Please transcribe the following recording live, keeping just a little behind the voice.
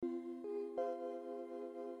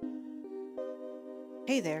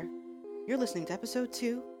Hey there, you're listening to episode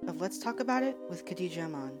 2 of Let's Talk About It with Khadija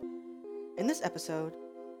Aman. In this episode,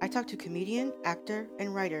 I talked to comedian, actor,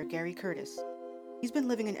 and writer Gary Curtis. He's been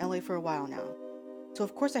living in LA for a while now, so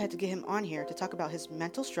of course I had to get him on here to talk about his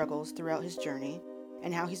mental struggles throughout his journey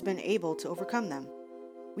and how he's been able to overcome them.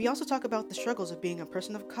 We also talk about the struggles of being a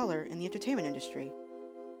person of color in the entertainment industry.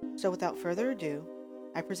 So without further ado,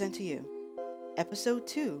 I present to you episode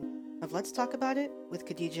 2 of Let's Talk About It with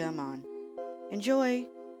Khadija Aman. Enjoy!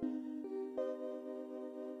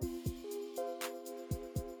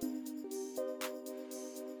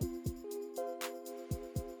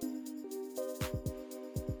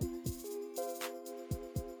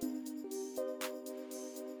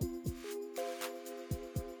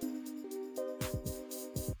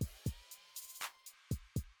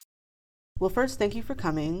 Well, first, thank you for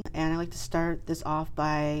coming, and I'd like to start this off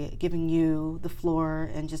by giving you the floor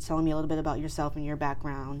and just telling me a little bit about yourself and your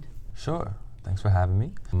background. Sure. Thanks for having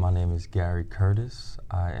me. My name is Gary Curtis.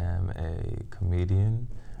 I am a comedian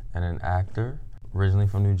and an actor. Originally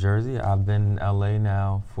from New Jersey. I've been in LA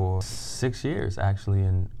now for 6 years, actually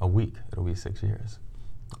in a week. It'll be 6 years.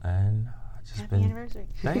 And I just Happy anniversary.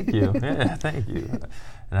 Thank you. Yeah, thank you.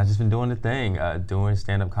 And I've just been doing the thing, doing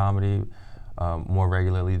stand-up comedy more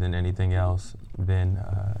regularly than anything else. Been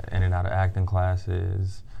in and out of acting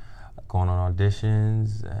classes, going on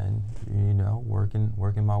auditions, and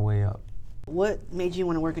working my way up. What made you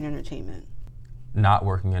want to work in entertainment? Not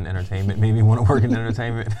working in entertainment made me want to work in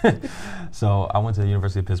entertainment. So I went to the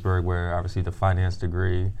University of Pittsburgh where I received a finance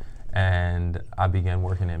degree, and I began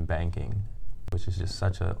working in banking, which is just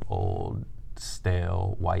such an old,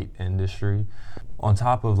 stale, white industry. On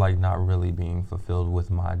top of not really being fulfilled with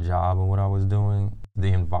my job and what I was doing, the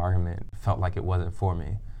environment felt like it wasn't for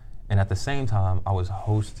me. And at the same time, I was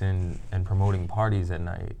hosting and promoting parties at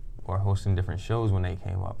night or hosting different shows when they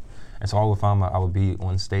came up. And so I would find I would be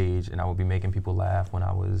on stage and I would be making people laugh when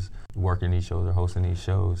I was working these shows or hosting these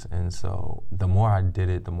shows. And so the more I did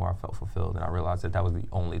it, the more I felt fulfilled. And I realized that was the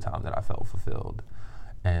only time that I felt fulfilled.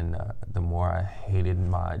 And the more I hated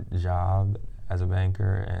my job as a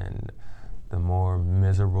banker and the more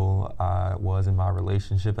miserable I was in my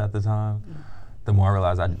relationship at the time, the more I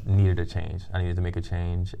realized I needed a change. I needed to make a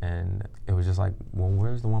change. And it was just like, well,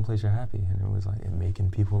 where's the one place you're happy? And it was like making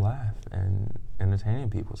people laugh and entertaining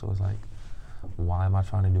people. So it was like, why am I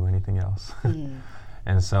trying to do anything else?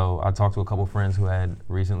 And so I talked to a couple friends who had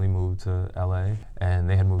recently moved to LA, and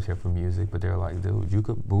they had moved here for music, but they were like, dude, you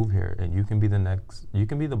could move here and you can be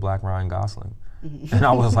the Black Ryan Gosling. And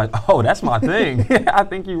I was like, oh, that's my thing. I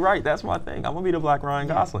think you're right. That's my thing. I'm going to be the Black Ryan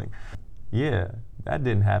Gosling. Yeah, that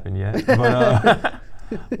didn't happen yet. But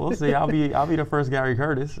we'll see. I'll be the first Gary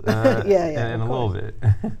Curtis in a little bit.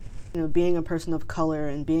 Being a person of color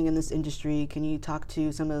and being in this industry, can you talk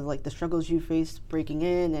to some of the struggles you faced breaking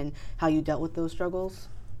in and how you dealt with those struggles?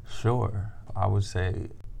 Sure. I would say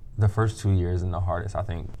the first 2 years and the hardest. I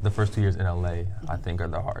think the first 2 years in LA, I think, are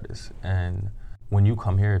the hardest. And when you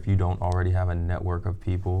come here, if you don't already have a network of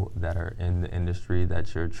people that are in the industry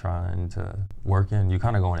that you're trying to work in, you're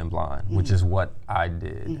kind of going in blind, which is what I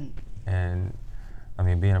did. And I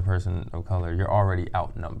mean, being a person of color, you're already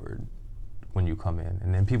outnumbered when you come in.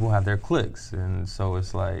 And then people have their cliques. And so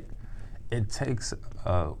it's like, it takes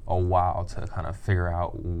a while to kind of figure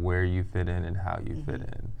out where you fit in and how you fit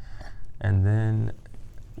in. And then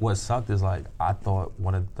what sucked is I thought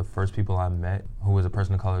one of the first people I met who was a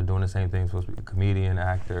person of color doing the same thing, supposed to be a comedian,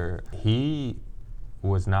 actor, he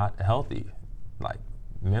was not healthy,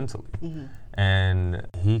 mentally. And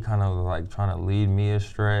he kind of was trying to lead me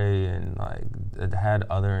astray and had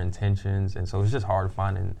other intentions. And so it's just hard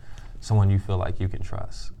finding someone you feel like you can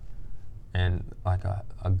trust and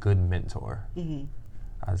a good mentor.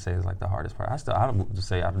 I'd say is the hardest part. I would just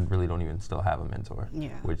say I really don't even still have a mentor,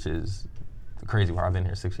 which is crazy where I've been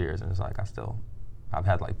here 6 years and it's I've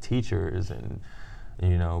had teachers and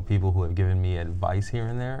people who have given me advice here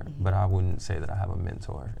and there, but I wouldn't say that I have a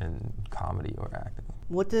mentor in comedy or acting.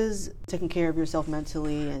 What does taking care of yourself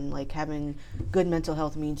mentally and having good mental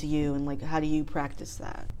health mean to you, and how do you practice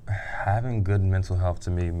that? Having good mental health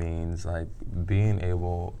to me means being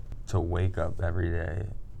able to wake up every day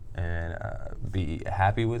and be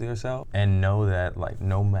happy with yourself and know that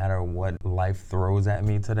no matter what life throws at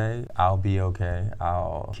me today, I'll be okay.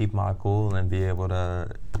 I'll keep my cool and be able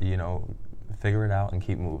to, figure it out and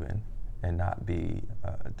keep moving and not be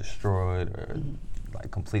destroyed or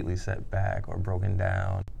completely set back or broken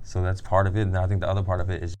down. So that's part of it. And I think the other part of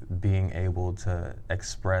it is being able to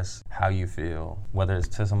express how you feel, whether it's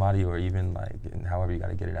to somebody or even however you got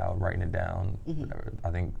to get it out, writing it down, whatever.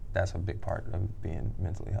 I think that's a big part of being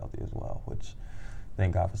mentally healthy as well, which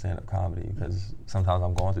thank God for stand-up comedy, because sometimes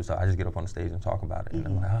I'm going through stuff, I just get up on the stage and talk about it, and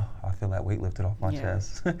I'm like, oh, I feel that weight lifted off my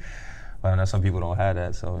chest. But I know some people don't have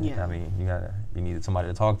that, so I mean, you need somebody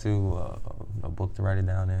to talk to, a book to write it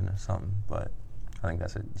down in, or something. But I think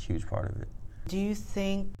that's a huge part of it. Do you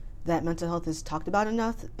think that mental health is talked about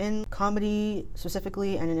enough in comedy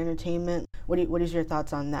specifically and in entertainment? What is your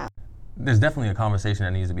thoughts on that? There's definitely a conversation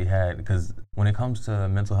that needs to be had, because when it comes to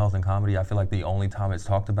mental health and comedy, I feel like the only time it's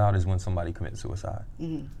talked about is when somebody commits suicide.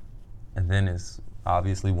 Mm-hmm. And then it's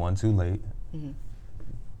obviously, one, too late. Mm-hmm.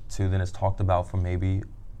 Two, then it's talked about for maybe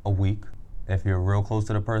a week. If you're real close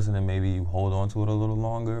to the person, then maybe you hold on to it a little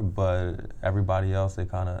longer, but everybody else, they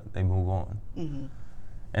move on. Mm-hmm.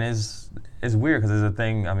 And it's weird, because there's a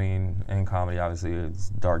thing, I mean, in comedy, obviously, it's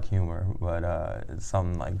dark humor, but it's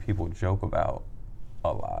something like people joke about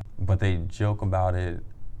a lot. But they joke about it.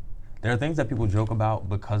 There are things that people joke about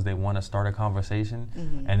because they want to start a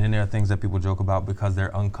conversation, and then there are things that people joke about because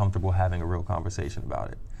they're uncomfortable having a real conversation about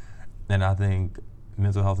it. And I think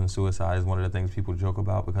mental health and suicide is one of the things people joke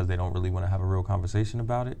about because they don't really want to have a real conversation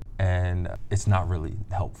about it, and it's not really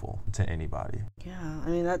helpful to anybody. Yeah, I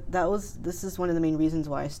mean, this is one of the main reasons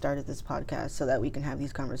why I started this podcast, so that we can have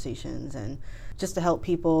these conversations and just to help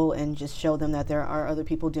people and just show them that there are other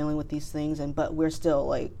people dealing with these things, but we're still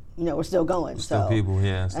we're still going. Still people,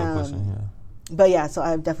 still pushing, yeah. But yeah, so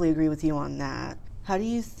I definitely agree with you on that. How do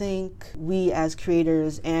you think we as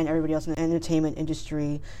creators and everybody else in the entertainment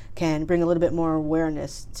industry can bring a little bit more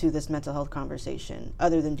awareness to this mental health conversation,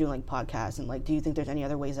 other than doing podcasts? And do you think there's any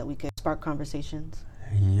other ways that we could spark conversations?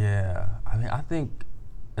 Yeah, I mean, I think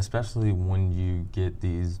especially when you get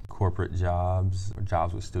these corporate jobs or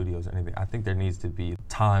jobs with studios or anything, I think there needs to be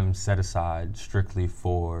time set aside strictly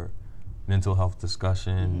for mental health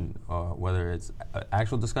discussion, whether it's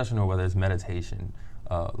actual discussion or whether it's meditation.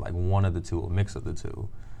 Like one of the two, a mix of the two,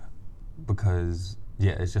 because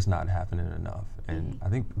it's just not happening enough. And I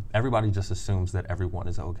think everybody just assumes that everyone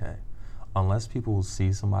is okay. Unless people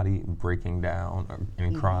see somebody breaking down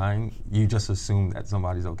and crying, you just assume that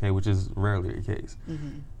somebody's okay, which is rarely the case.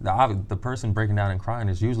 The person breaking down and crying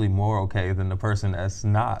is usually more okay than the person that's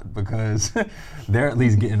not, because they're at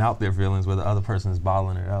least getting out their feelings where the other person is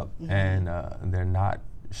bottling it up, and they're not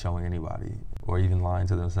showing anybody or even lying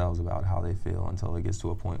to themselves about how they feel until it gets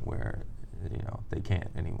to a point where they can't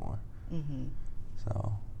anymore.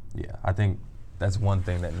 So I think that's one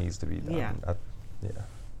thing that needs to be done.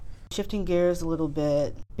 Shifting gears a little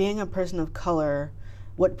bit, being a person of color,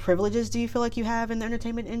 what privileges do you feel like you have in the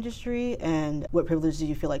entertainment industry, and what privileges do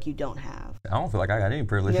you feel like you don't have? I don't feel like I got any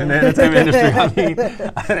privilege in the entertainment industry.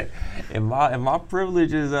 I mean, if my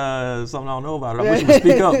privilege is something I don't know about, I wish you would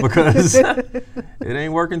speak up, because it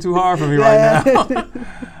ain't working too hard for me right now.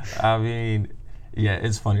 I mean,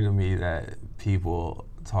 it's funny to me that people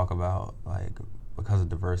talk about, like, because of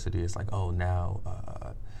diversity, it's like, oh, now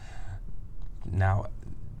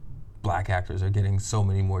Black actors are getting so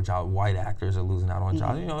many more jobs. White actors are losing out on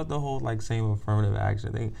jobs. The whole same affirmative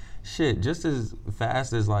action thing. Shit, just as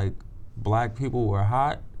fast as Black people were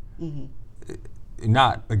hot,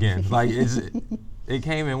 not again. It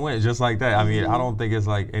came and went just like that. I mean, I don't think it's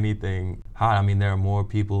anything hot. I mean, there are more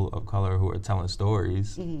people of color who are telling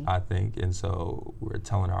stories, I think, and so we're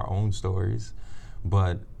telling our own stories.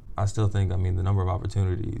 But I still think, the number of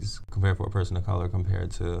opportunities compared for a person of color compared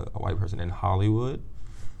to a white person in Hollywood,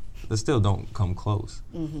 they still don't come close.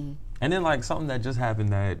 And then something that just happened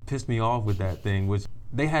that pissed me off with that thing, which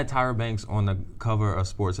they had Tyra Banks on the cover of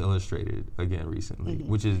Sports Illustrated again recently,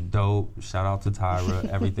 which is dope. Shout out to Tyra,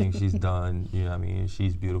 everything she's done. You know what I mean?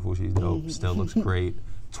 She's beautiful, she's dope, still looks great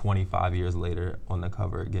 25 years later on the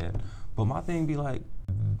cover again. But my thing be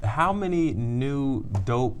how many new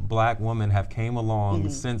dope Black women have came along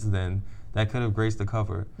since then that could have graced the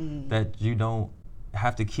cover, that you don't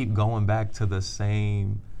have to keep going back to the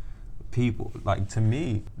same people? To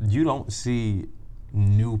me, you don't see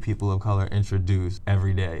new people of color introduced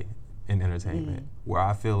every day in entertainment, where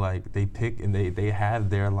I feel like they pick and they have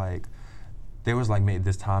their there was maybe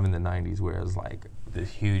this time in the 90s where it was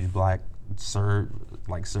this huge Black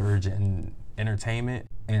surge in entertainment,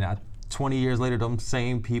 and 20 years later, them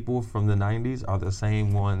same people from the 90s are the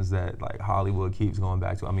same ones that Hollywood keeps going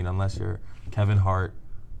back to. I mean, unless you're Kevin Hart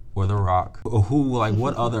or The Rock, or who,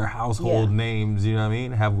 what other household names, you know what I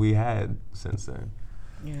mean, have we had since then?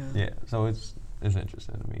 Yeah, so it's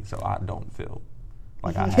interesting to me. So I don't feel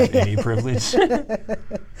like I have any privilege.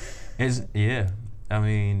 I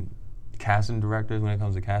mean, casting directors, when it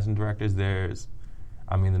comes to casting directors, there's,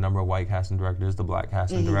 the number of white casting directors, the Black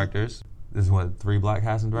casting directors, there's what, 3 black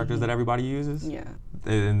casting directors that everybody uses? Yeah.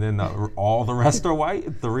 And then all the rest are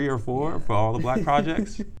white, 3 or 4 for all the black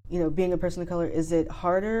projects? You know, being a person of color, is it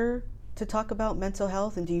harder to talk about mental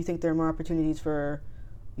health? And do you think there are more opportunities for,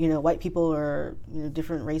 you know, white people or, you know,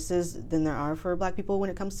 different races than there are for black people when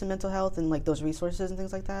it comes to mental health and like those resources and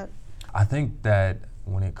things like that? I think that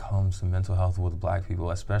when it comes to mental health with black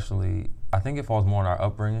people, especially, I think it falls more on our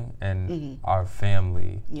upbringing and our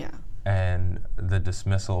family. Yeah. And the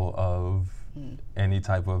dismissal of any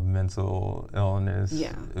type of mental illness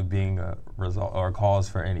being a result or a cause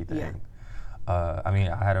for anything. Yeah. I mean,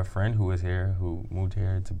 I had a friend who was here, who moved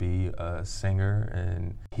here to be a singer,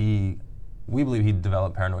 and we believe he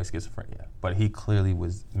developed paranoid schizophrenia, but he clearly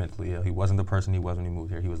was mentally ill. He wasn't the person he was when he moved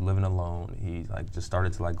here. He was living alone. He like just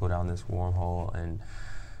started to like go down this wormhole, and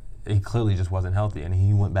he clearly just wasn't healthy. And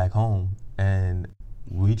he went back home, and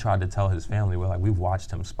we tried to tell his family, we're like, we've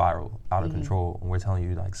watched him spiral out of control, and we're telling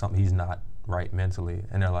you like something, he's not right mentally,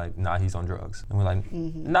 and they're like, nah, he's on drugs. And we're like,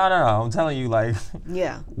 no, I'm telling you, like,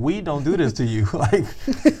 we don't do this to you. Like,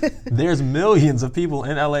 there's millions of people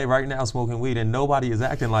in LA right now smoking weed, and nobody is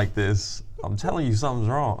acting like this. I'm telling you, something's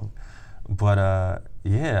wrong. But I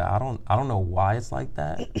don't know why it's like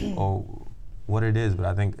that or what it is, but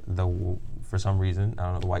I think for some reason, I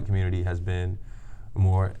don't know, the white community has been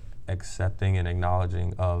more accepting and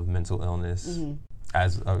acknowledging of mental illness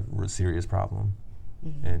as a serious problem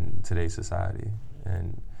in today's society.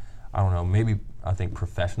 And I don't know, maybe I think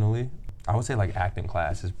professionally, I would say like acting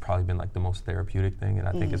class has probably been like the most therapeutic thing, and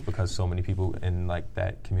I think it's because so many people in like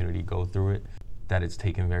that community go through it that it's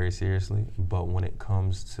taken very seriously. But when it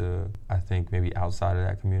comes to, I think maybe outside of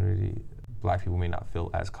that community, black people may not feel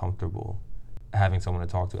as comfortable having someone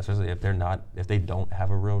to talk to, especially if they don't have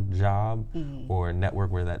a real job or a network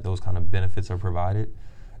where those kind of benefits are provided.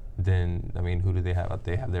 Then, I mean, who do they have?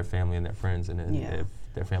 They have their family and their friends, and then if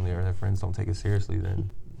their family or their friends don't take it seriously,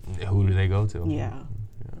 then who do they go to? Yeah,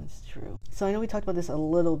 that's true. So I know we talked about this a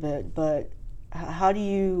little bit, but how do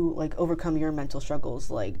you like overcome your mental struggles?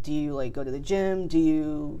 Like, do you like go to the gym? Do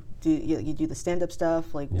you do the stand-up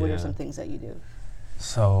stuff? Like, what are some things that you do?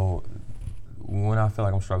 So when I feel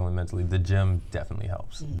like I'm struggling mentally, the gym definitely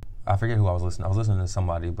helps. I forget who I was listening. I was listening to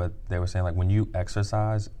somebody, but they were saying like when you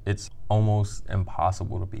exercise, it's almost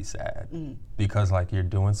impossible to be sad because like you're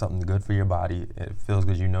doing something good for your body. It feels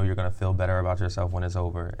good. You know you're gonna feel better about yourself when it's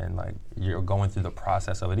over, and like you're going through the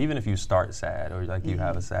process of it. Even if you start sad or like you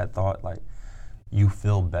have a sad thought, like you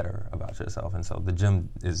feel better about yourself. And so the gym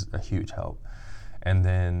is a huge help. And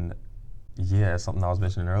then something I was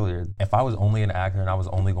mentioning earlier, if I was only an actor and I was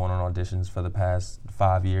only going on auditions for the past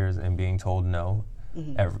 5 years and being told no,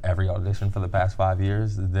 every audition for the past 5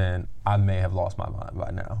 years, then I may have lost my mind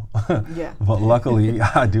by now. But luckily,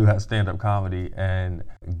 I do have stand-up comedy, and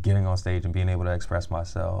getting on stage and being able to express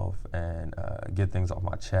myself and get things off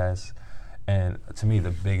my chest. And to me, the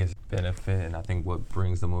biggest benefit, and I think what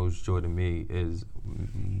brings the most joy to me, is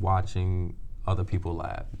watching other people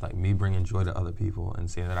laugh. Like me bringing joy to other people and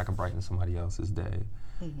seeing that I can brighten somebody else's day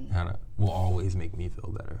kind of will always make me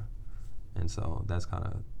feel better. And so that's kind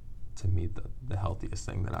of, to me, the healthiest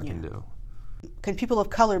thing that I can do. Can people of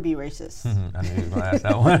color be racist? I knew you were going to ask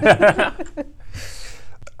that one.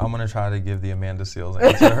 I'm going to try to give the Amanda Seales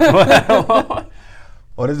answer.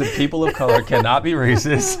 What is it? People of color cannot be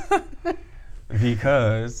racist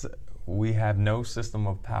because we have no system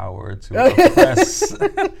of power to oppress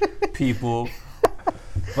people.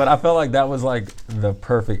 But I felt like that was like the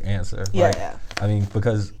perfect answer. I mean,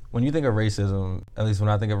 because when you think of racism, at least when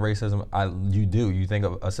I think of racism, you think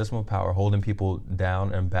of a system of power holding people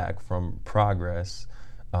down and back from progress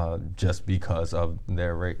just because of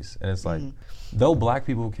their race. And it's like, though black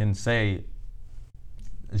people can say,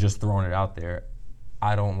 just throwing it out there,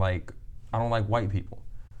 I don't like white people.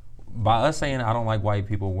 By us saying I don't like white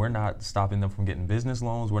people, we're not stopping them from getting business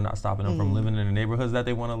loans. We're not stopping them from living in the neighborhoods that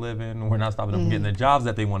they want to live in. We're not stopping them from getting the jobs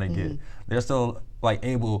that they want to get. They're still like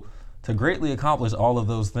able to greatly accomplish all of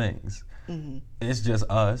those things. It's just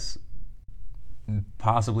us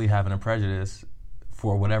possibly having a prejudice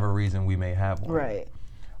for whatever reason we may have one. Right.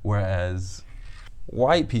 Whereas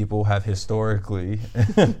white people have historically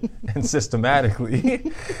and systematically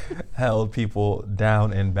held people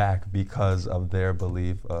down and back because of their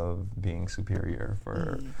belief of being superior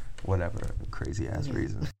for whatever crazy ass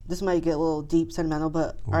reason. This might get a little deep, sentimental,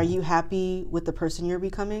 but are you happy with the person you're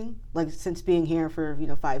becoming? Like, since being here for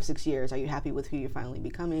 5-6 years, are you happy with who you're finally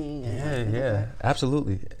becoming? Yeah,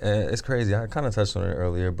 absolutely. It's crazy. I kind of touched on it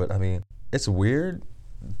earlier, but I mean, it's weird.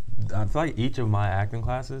 I feel like each of my acting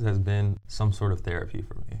classes has been some sort of therapy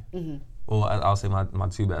for me. Well, I'll say my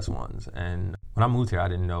two best ones. And when I moved here, I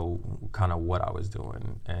didn't know kind of what I was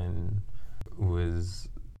doing. And was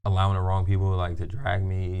allowing the wrong people like to drag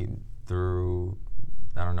me through,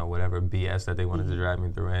 I don't know, whatever BS that they wanted to drag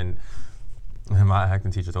me through. And my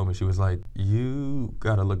acting teacher told me, she was like, you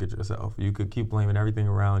gotta look at yourself. You could keep blaming everything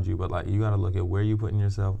around you, but like you gotta look at where you putting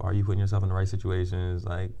yourself. Are you putting yourself in the right situations,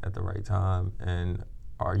 like at the right time? And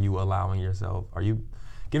are you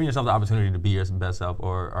giving yourself the opportunity to be your best self,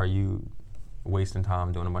 or are you wasting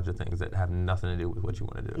time doing a bunch of things that have nothing to do with what you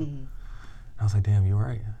want to do? I was like, damn, you're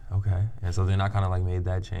right. Okay. And so then I kind of like made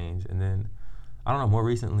that change. And then, I don't know, more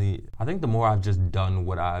recently, I think the more I've just done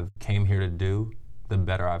what I've came here to do, the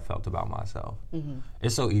better I've felt about myself.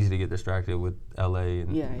 It's so easy to get distracted with LA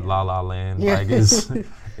and La La Land. Like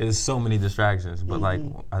it's so many distractions. But like,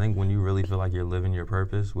 I think when you really feel like you're living your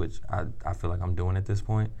purpose, which I feel like I'm doing at this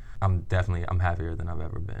point, I'm happier than I've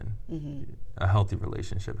ever been. A healthy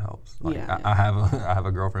relationship helps. Like I have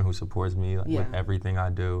a girlfriend who supports me like with everything I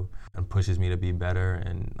do and pushes me to be better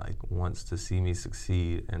and like wants to see me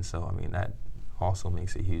succeed. And so I mean that also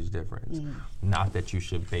makes a huge difference. Not that you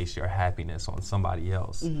should base your happiness on somebody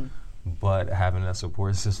else, but having a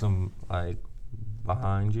support system like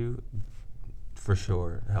behind you for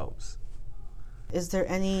sure helps. Is there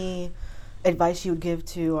any advice you would give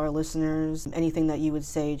to our listeners? Anything that you would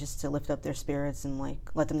say just to lift up their spirits and like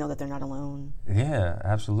let them know that they're not alone? Yeah,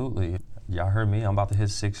 absolutely. Y'all heard me. I'm about to hit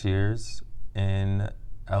 6 years in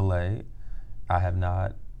LA. I have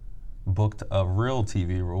not booked a real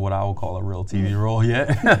TV role, what I would call a real TV role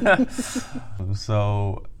yet.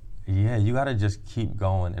 So yeah, you got to just keep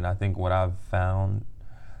going. And I think what I've found,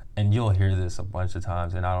 and you'll hear this a bunch of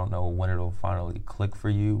times, and I don't know when it'll finally click for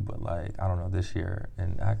you, but like, I don't know, this year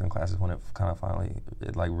in acting classes when it kind of finally,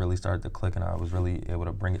 it like really started to click and I was really able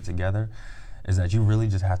to bring it together, is that you really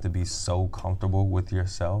just have to be so comfortable with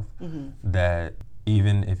yourself that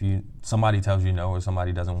even if somebody tells you no or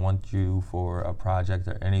somebody doesn't want you for a project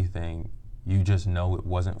or anything, you just know it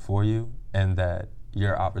wasn't for you and that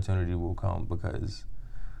your opportunity will come, because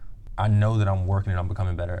I know that I'm working and I'm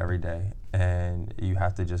becoming better every day, and you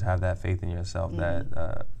have to just have that faith in yourself that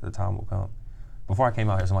the time will come. Before I came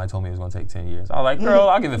out here, somebody told me it was going to take 10 years. I was like, girl,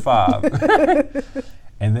 I'll give it 5.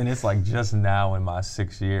 And then it's like just now in my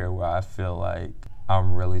 6th year where I feel like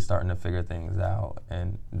I'm really starting to figure things out,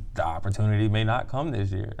 and the opportunity may not come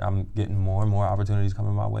this year. I'm getting more and more opportunities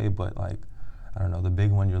coming my way, but like, I don't know, the big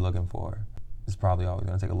one you're looking for is probably always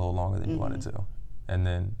going to take a little longer than you want it to. And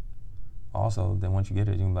then also, then once you get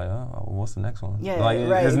it, you can be like, oh, what's the next one? Yeah, like,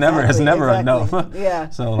 right. It's never enough. Yeah.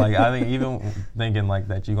 So like, I think even thinking like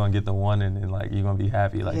that you're gonna get the one and like you're gonna be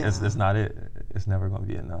happy, like it's not it. It's never gonna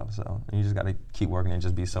be enough. So you just gotta keep working and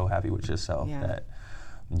just be so happy with yourself that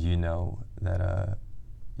you know that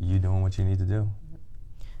you're doing what you need to do.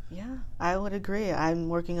 Yeah, I would agree. I'm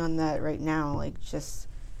working on that right now. Like just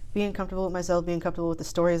being comfortable with myself, being comfortable with the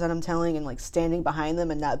stories that I'm telling, and like standing behind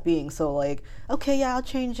them and not being so like, okay, yeah, I'll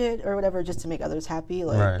change it or whatever just to make others happy.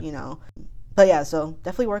 Like, you know. But yeah, so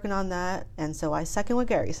definitely working on that. And so I second what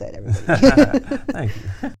Gary said, everybody. Thank you.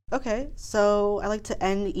 Okay, so I like to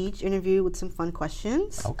end each interview with some fun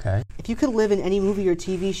questions. Okay. If you could live in any movie or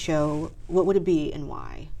TV show, what would it be and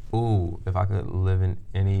why? Ooh, if I could live in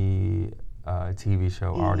any TV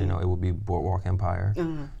show, I already know it would be Boardwalk Empire.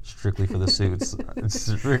 Strictly for the suits.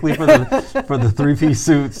 Strictly for the 3-piece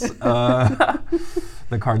suits.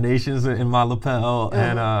 The carnations in my lapel.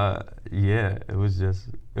 And it was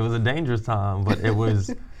a dangerous time, but it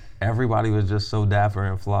was, everybody was just so dapper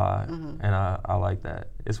and fly. And I like that.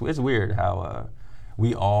 It's weird how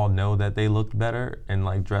we all know that they looked better and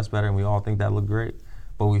like dressed better, and we all think that looked great.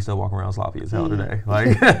 But we still walk around sloppy as hell today.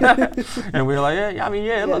 Like, and we were like,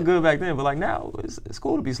 it looked good back then, but like now it's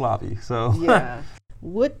cool to be sloppy. So yeah.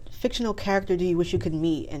 What fictional character do you wish you could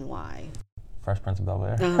meet and why? Fresh Prince of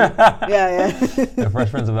Bel-Air. The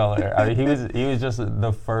Fresh Prince of Bel-Air. I mean, he was just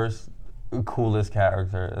the first coolest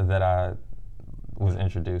character that I was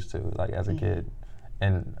introduced to, like as a kid.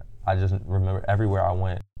 And I just remember everywhere I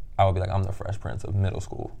went, I would be like, I'm the Fresh Prince of middle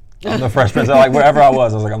school. I'm the Fresh Prince. Like wherever I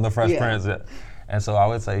was like, I'm the Fresh Prince. And so I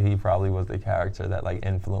would say he probably was the character that like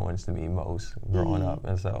influenced me most growing up.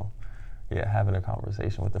 And so, having a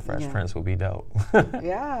conversation with the Fresh Prince would be dope.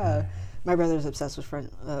 My brother was obsessed with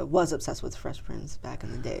Fresh Prince back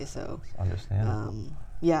in the day. So understandable.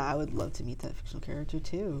 I would love to meet that fictional character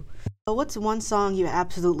too. What's one song you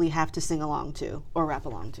absolutely have to sing along to or rap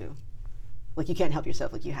along to? Like you can't help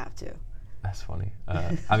yourself, like you have to. That's funny.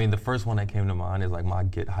 I mean, the first one that came to mind is like my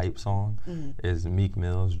Get Hype song is Meek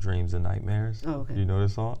Mill's Dreams and Nightmares. Oh, okay. You know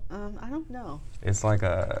this song? I don't know. It's like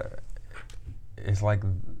the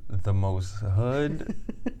most hood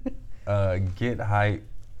Get Hype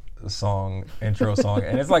intro song,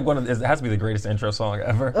 and it's like it has to be the greatest intro song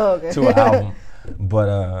ever to an album.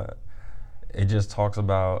 But it just talks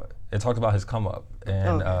about his come up,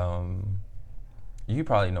 and you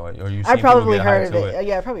probably know it, or you've seen people get hyped to it.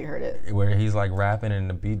 Yeah, I probably heard it. Where he's like rapping and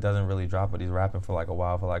the beat doesn't really drop, but he's rapping for like a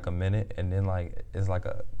while, for like a minute, and then like it's like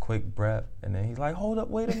a quick breath, and then he's like, "Hold up,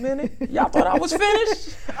 wait a minute, y'all thought I was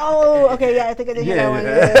finished?" Oh, okay, yeah, I think I did hear that one.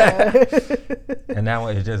 Yeah. And now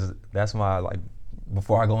that's my like.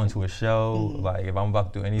 Before I go into a show, like if I'm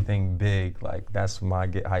about to do anything big, like that's my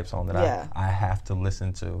get hype song that I have to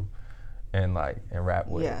listen to, and rap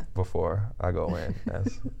with before I go in.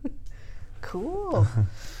 That's cool.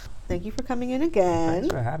 Thank you for coming in again. Thanks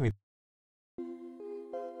for having me.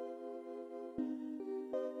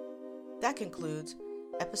 That concludes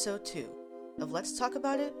episode 2 of Let's Talk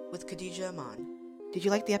About It with Khadija Aman. Did you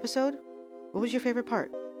like the episode? What was your favorite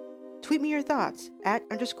part? Tweet me your thoughts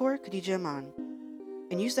 @_Khadija Aman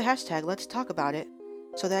and use the hashtag Let's Talk About It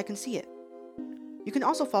so that I can see it. You can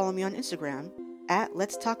also follow me on Instagram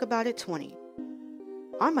 @Let'sTalkAboutIt20.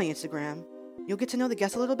 On my Instagram, you'll get to know the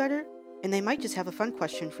guests a little better, and they might just have a fun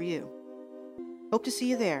question for you. Hope to see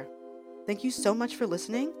you there. Thank you so much for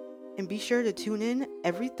listening, and be sure to tune in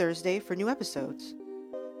every Thursday for new episodes.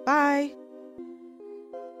 Bye!